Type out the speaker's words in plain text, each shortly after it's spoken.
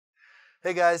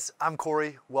Hey guys, I'm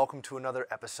Corey. Welcome to another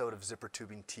episode of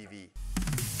Zippertubing TV.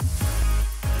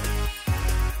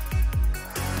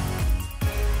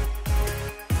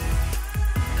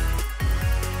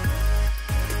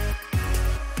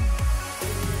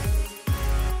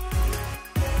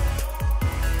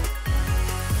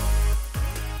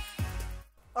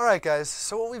 Alright guys,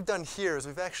 so what we've done here is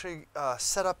we've actually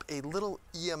set up a little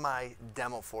EMI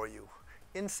demo for you.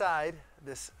 Inside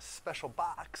this special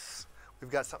box, we've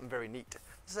got something very neat.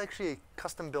 This is actually a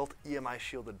custom-built EMI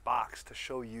shielded box to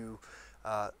show you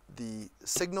the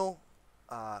signal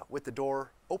with the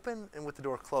door open and with the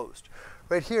door closed.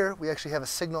 Right here, we actually have a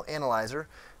signal analyzer,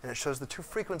 and it shows the two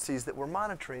frequencies that we're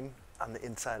monitoring on the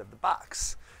inside of the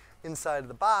box. Inside of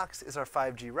the box is our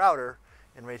 5G router,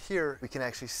 and right here, we can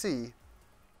actually see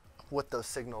what those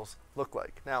signals look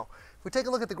like. Now, if we take a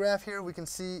look at the graph here, we can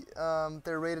see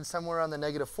they're rated somewhere on the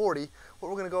 -40. What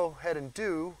we're going to go ahead and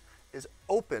do is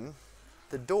open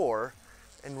the door,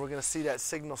 and we're going to see that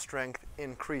signal strength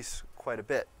increase quite a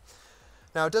bit.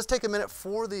 Now, it does take a minute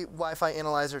for the Wi-Fi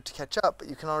analyzer to catch up, but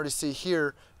you can already see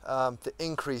here the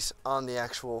increase on the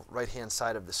actual right-hand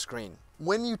side of the screen.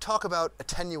 When you talk about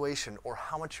attenuation, or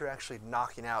how much you're actually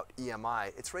knocking out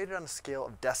EMI, it's rated on a scale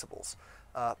of decibels,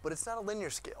 but it's not a linear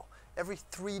scale. Every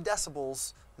 3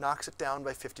 decibels knocks it down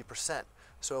by 50%.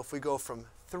 So if we go from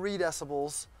 3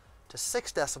 decibels to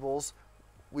 6 decibels,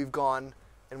 we've gone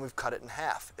and we've cut it in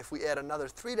half. If we add another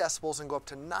 3 decibels and go up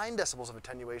to 9 decibels of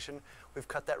attenuation, we've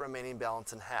cut that remaining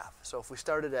balance in half. So if we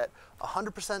started at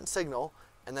 100% signal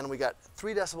and then we got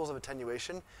 3 decibels of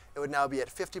attenuation, it would now be at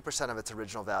 50% of its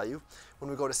original value.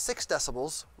 When we go to 6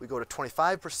 decibels, we go to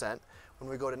 25%. When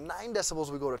we go to 9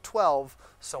 decibels, we go to 12,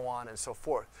 so on and so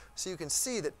forth. So you can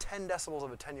see that 10 decibels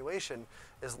of attenuation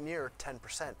is near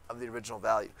 10% of the original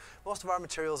value. Most of our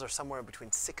materials are somewhere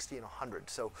between 60 and 100.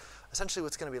 So essentially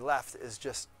what's going to be left is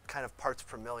just kind of parts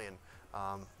per million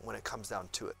when it comes down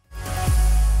to it.